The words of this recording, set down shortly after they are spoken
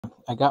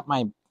I got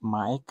my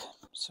mic,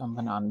 so I'm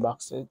gonna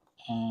unbox it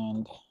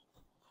and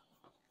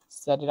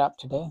set it up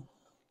today.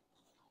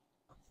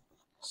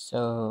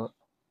 So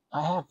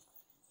I have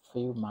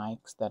few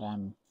mics that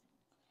I'm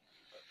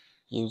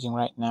using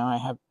right now. I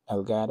have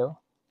Elgato,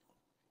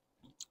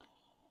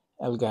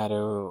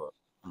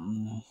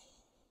 um,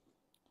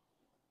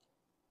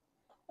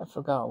 I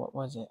forgot what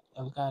was it,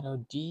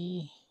 Elgato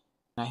D.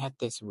 I had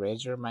this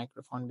Razer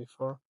microphone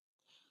before.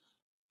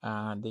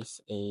 This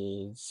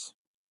is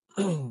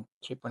 3.5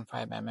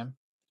 mm.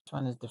 This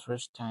one is the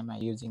first time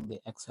I'm using the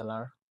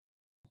XLR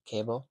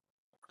cable.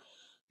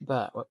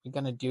 But what we're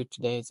gonna do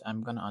today is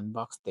I'm gonna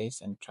unbox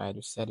this and try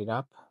to set it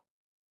up.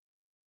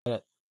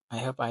 But I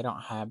hope I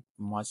don't have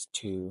much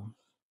to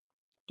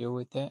do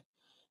with it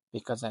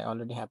because I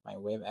already have my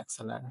Wave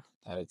XLR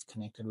that is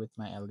connected with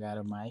my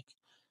Elgato mic.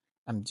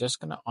 I'm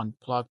just gonna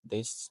unplug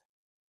this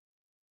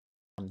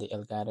from the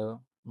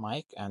Elgato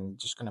mic and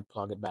just gonna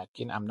plug it back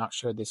in. I'm not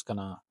sure this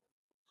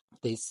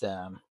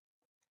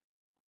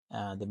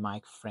the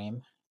mic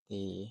frame,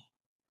 the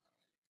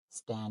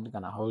stand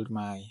gonna hold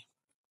my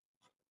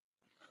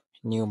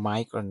new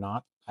mic or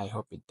not. I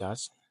hope it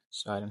does,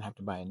 so I don't have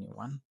to buy a new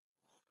one.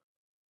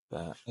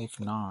 But if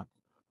not,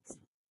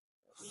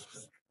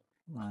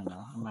 I don't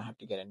know, I might have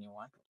to get a new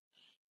one,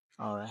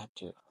 or I have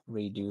to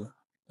redo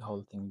the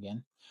whole thing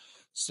again.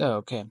 So,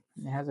 okay,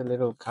 it has a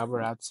little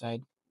cover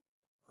outside,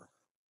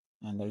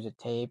 and there's a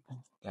tape.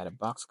 Got a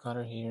box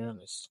cutter here.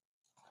 Let's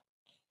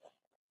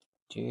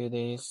do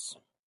this.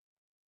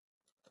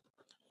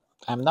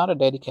 I'm not a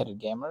dedicated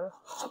gamer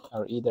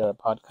or either a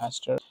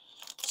podcaster,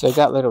 so I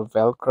got little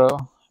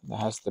Velcro that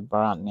has the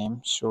brand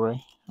name Shure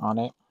on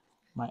it.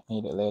 Might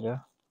need it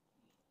later.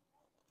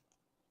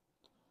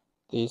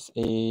 This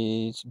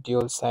is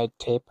dual side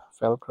tape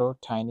Velcro,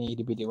 tiny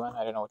itty bitty one.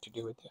 I don't know what to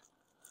do with it.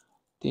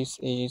 This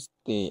is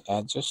the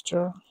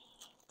adjuster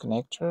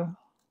connector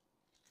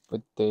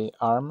with the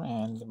arm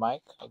and the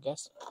mic, I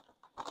guess.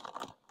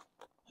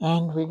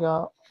 And we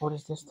got, what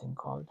is this thing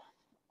called?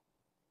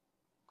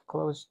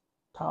 Closed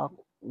top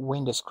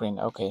windscreen.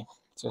 Okay,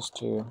 just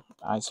to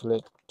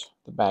isolate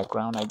the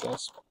background, I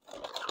guess.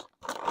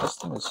 This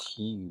thing is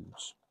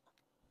huge.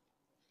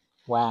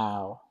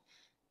 Wow.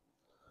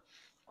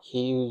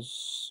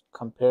 Huge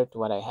compared to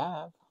what I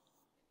have.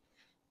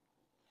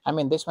 I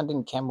mean, this one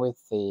didn't come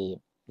with the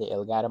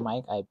Elgato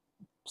mic. I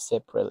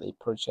separately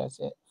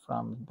purchased it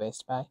from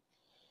Best Buy.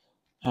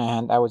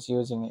 And I was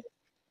using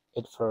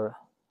it for...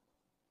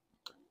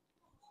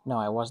 No,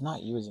 I was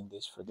not using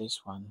this for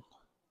this one.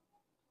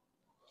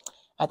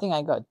 I think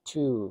I got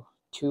two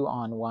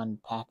on one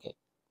packet.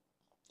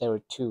 There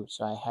were two,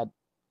 so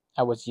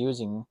I was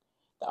using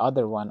the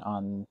other one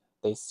on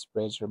this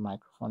Razer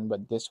microphone,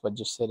 but this was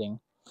just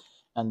sitting.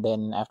 And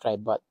then after I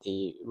bought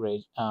the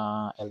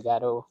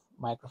Elgato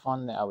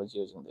microphone, I was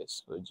using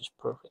this, so it just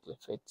perfectly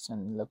fits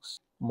and looks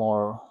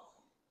more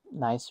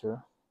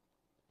nicer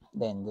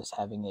than just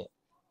having it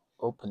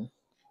open.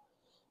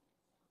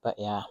 But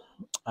yeah,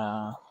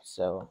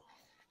 so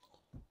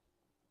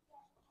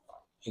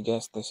I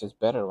guess this is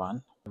better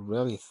one.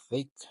 Really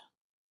thick,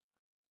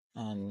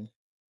 and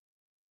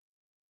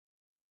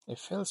it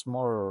feels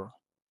more.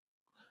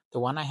 The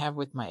one I have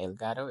with my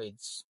Elgato, it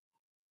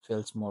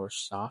feels more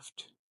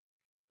soft,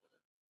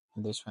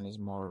 and this one is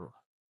more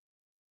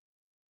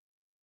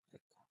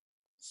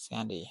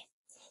sandy.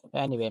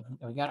 Anyway,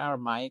 we got our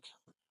mic.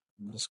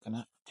 I'm just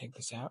gonna take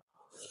this out.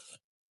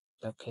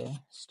 Okay,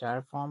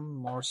 styrofoam,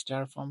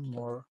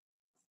 more.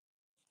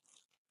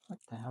 What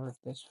the hell is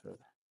this for?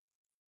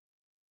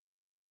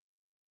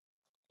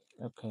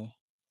 Okay,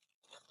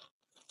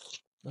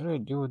 what do I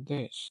do with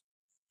this?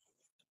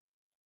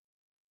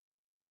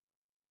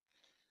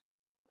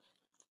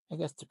 I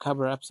guess to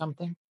cover up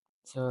something.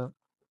 So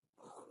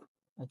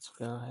let's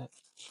go ahead.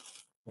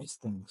 These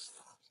things.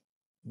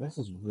 This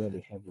is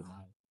really heavy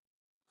mic.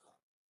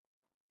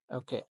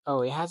 Okay.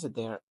 Oh, it has it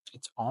there.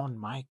 Its own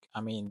mic.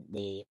 I mean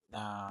the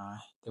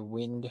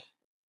wind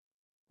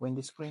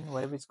screen,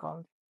 whatever it's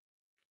called.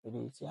 It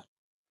is, yeah.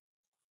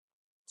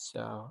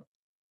 So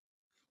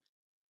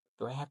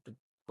do I have to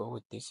go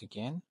with this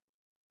again?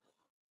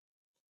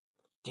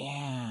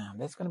 Damn,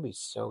 that's gonna be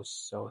so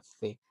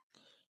thick.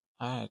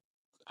 I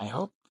I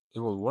hope it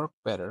will work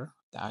better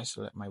to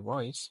isolate my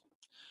voice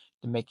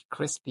to make it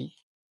crispy.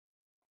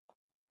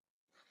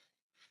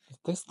 If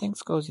this thing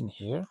goes in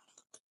here,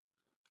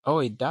 oh,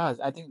 it does.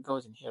 I think it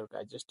goes in here,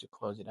 guys, just to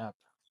close it up.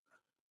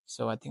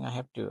 So I think I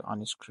have to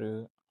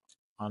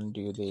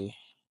undo the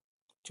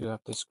two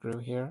of the screw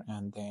here,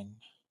 and then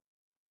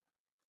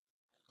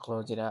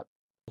close it up.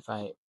 If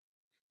I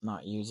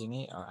not using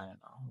it, or I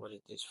don't know what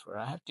it is for.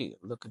 I have to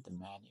look at the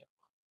manual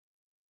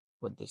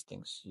what these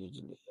things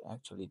usually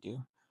actually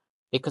do,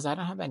 because I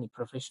don't have any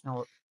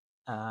professional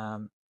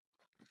um,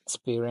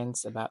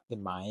 experience about the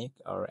mic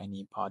or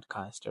any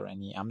podcast or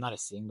any. I'm not a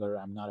singer.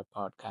 I'm not a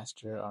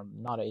podcaster. I'm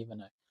not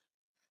even a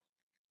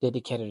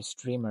dedicated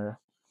streamer.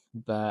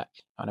 But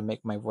I want to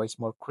make my voice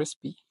more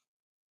crispy.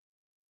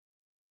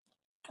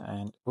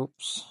 And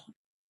oops,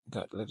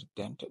 got a little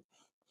dented.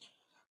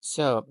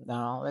 So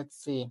now let's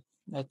see.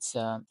 let's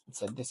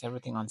set this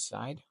everything on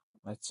side.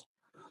 Let's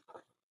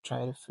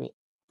try to fit.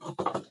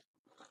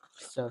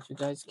 So if you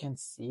guys can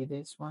see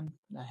this one,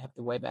 I have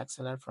the Wave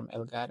XLR from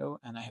Elgato,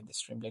 and I have the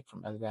Stream Deck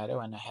from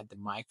Elgato, and I had the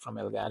mic from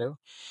Elgato,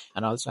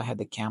 and also I had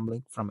the cam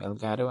link from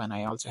Elgato, and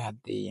I also had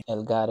the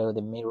Elgato,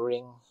 the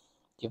mirroring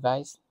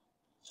device.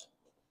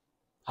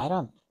 I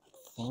don't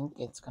think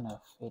it's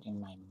gonna fit in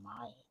my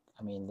mic.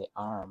 I mean the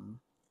arm,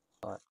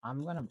 but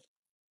I'm gonna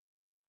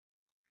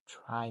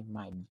try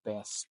my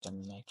best to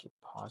make it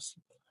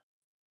possible.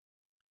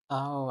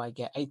 Oh, I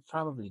get it.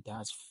 Probably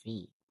does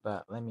fit,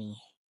 but let me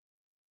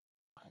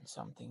find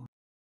something.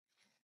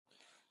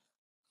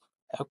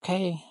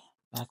 Okay,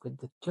 back with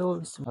the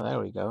tools. Well, there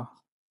we go.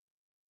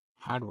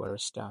 Hardware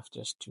stuff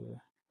just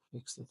to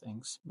fix the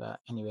things. But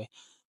anyway,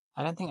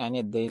 I don't think I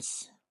need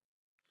this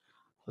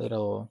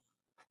little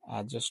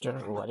adjuster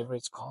or whatever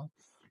it's called,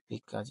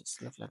 because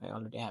it looks like I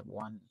already have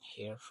one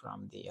here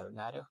from the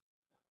Elgato.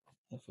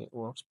 If it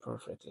works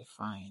perfectly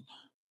fine.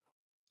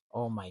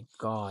 Oh my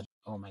god.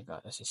 Oh my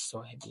god, this is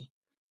so heavy.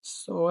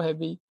 So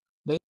heavy.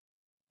 This,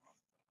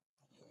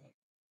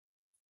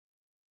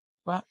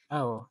 what?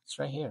 Oh, it's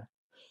right here.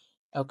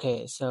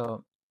 Okay,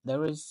 so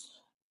there is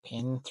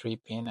pin, 3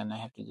 pin, and I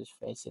have to just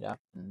face it up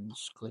and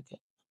just click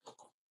it.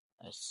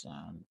 A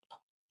sound.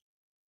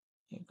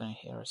 You're gonna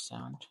hear a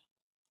sound.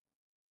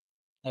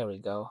 There we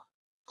go.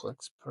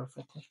 Clicks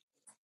perfectly.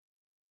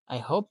 I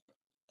hope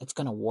it's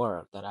gonna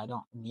work, that I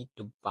don't need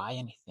to buy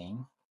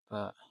anything,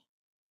 but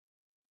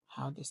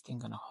how this thing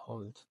gonna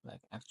hold?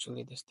 Like,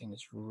 actually this thing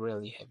is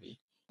really heavy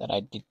that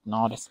I did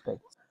not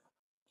expect.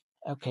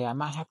 Okay, I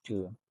might have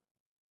to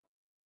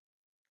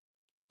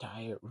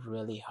tie it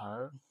really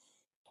hard,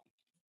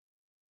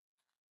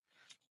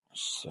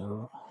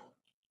 so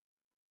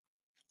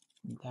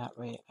that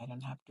way I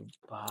don't have to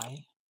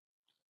buy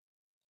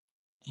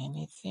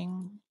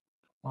anything.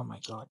 Oh my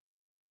god,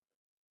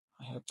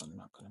 I hope I'm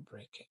not gonna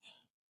break it.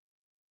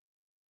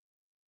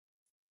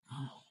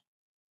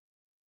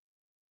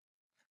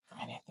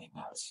 Anything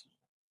else?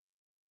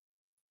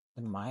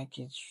 The mic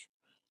is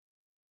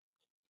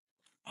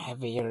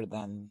heavier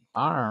than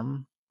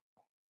arm.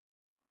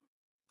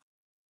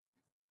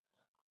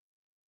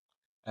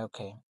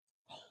 Okay,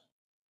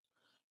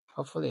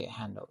 hopefully it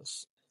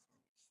handles.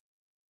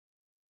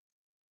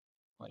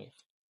 What if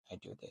I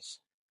do this?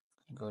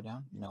 Go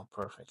down? No,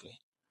 perfectly.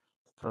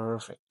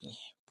 Perfectly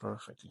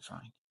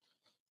fine.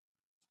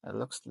 It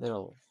looks a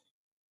little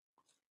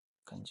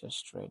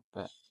congested,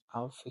 but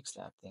I'll fix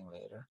that thing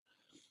later.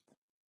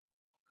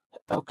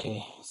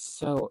 Okay,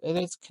 so it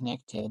is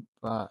connected,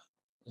 but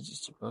is it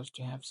supposed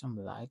to have some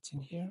lights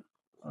in here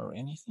or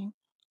anything?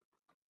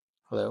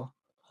 Hello?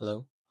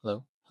 Hello?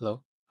 Hello?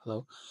 Hello?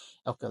 Hello?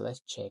 Okay,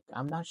 let's check.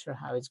 I'm not sure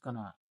how it's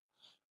gonna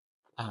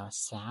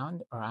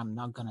sound, or I'm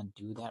not gonna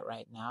do that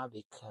right now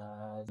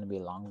because it's gonna be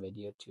a long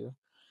video too.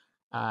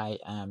 I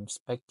am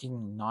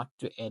expecting not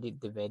to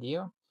edit the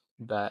video,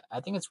 but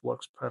I think it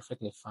works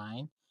perfectly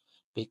fine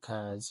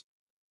because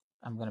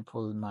I'm gonna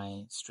pull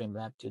my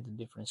Streamlab to the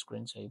different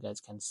screen so you guys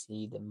can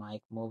see the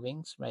mic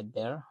movings right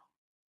there.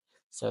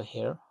 So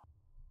here,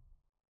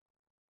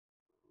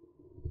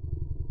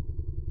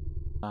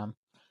 I'm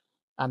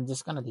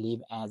just gonna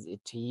leave as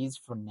it is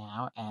for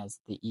now as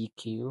the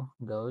EQ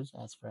goes,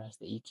 as far as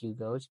the EQ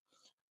goes,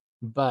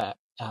 but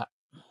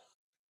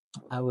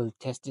I will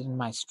test it in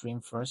my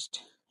stream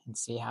first and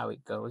see how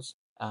it goes.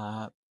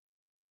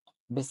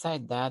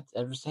 Beside that,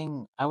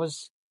 everything I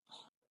was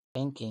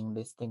thinking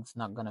this thing's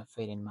not gonna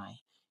fit in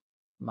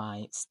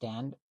my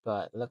stand,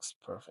 but looks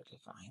perfectly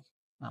fine.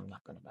 I'm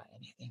not gonna buy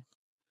anything.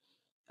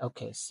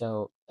 Okay,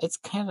 so it's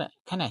kind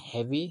of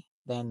heavy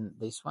than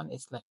this one.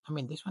 It's like, I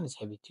mean, this one is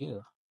heavy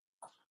too,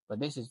 but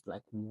this is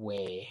like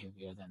way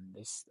heavier than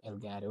this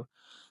Elgato.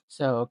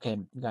 So okay,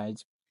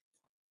 guys.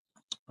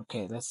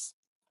 Okay, let's.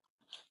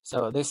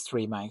 So this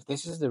three mics.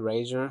 This is the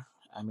Razor.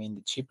 I mean,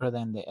 the cheaper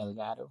than the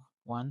Elgato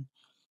one.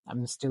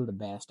 I'm still the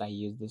best. I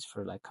used this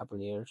for like a couple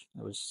years.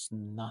 There was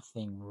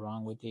nothing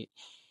wrong with it.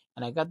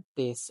 And I got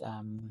this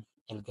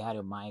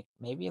Elgato mic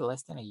maybe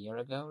less than a year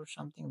ago or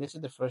something. This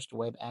is the first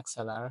Wave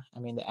XLR. I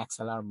mean the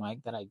XLR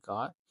mic that I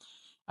got.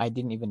 I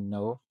didn't even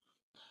know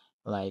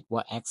like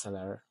what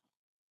XLR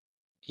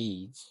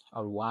is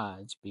or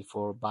was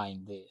before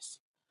buying this.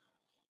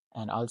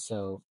 And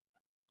also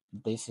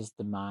this is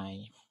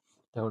my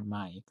third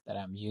mic that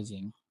I'm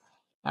using.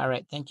 All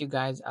right, thank you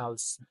guys.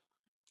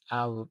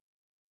 I'll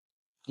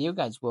you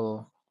guys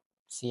will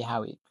see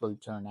how it will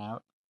turn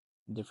out.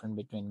 Different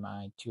between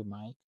my two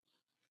mic,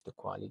 the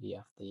quality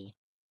of the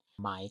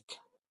mic.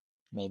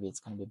 Maybe it's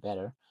gonna be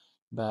better.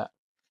 But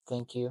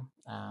thank you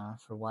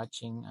for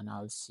watching, and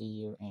I'll see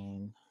you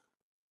in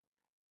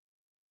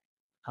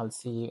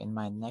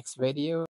my next video.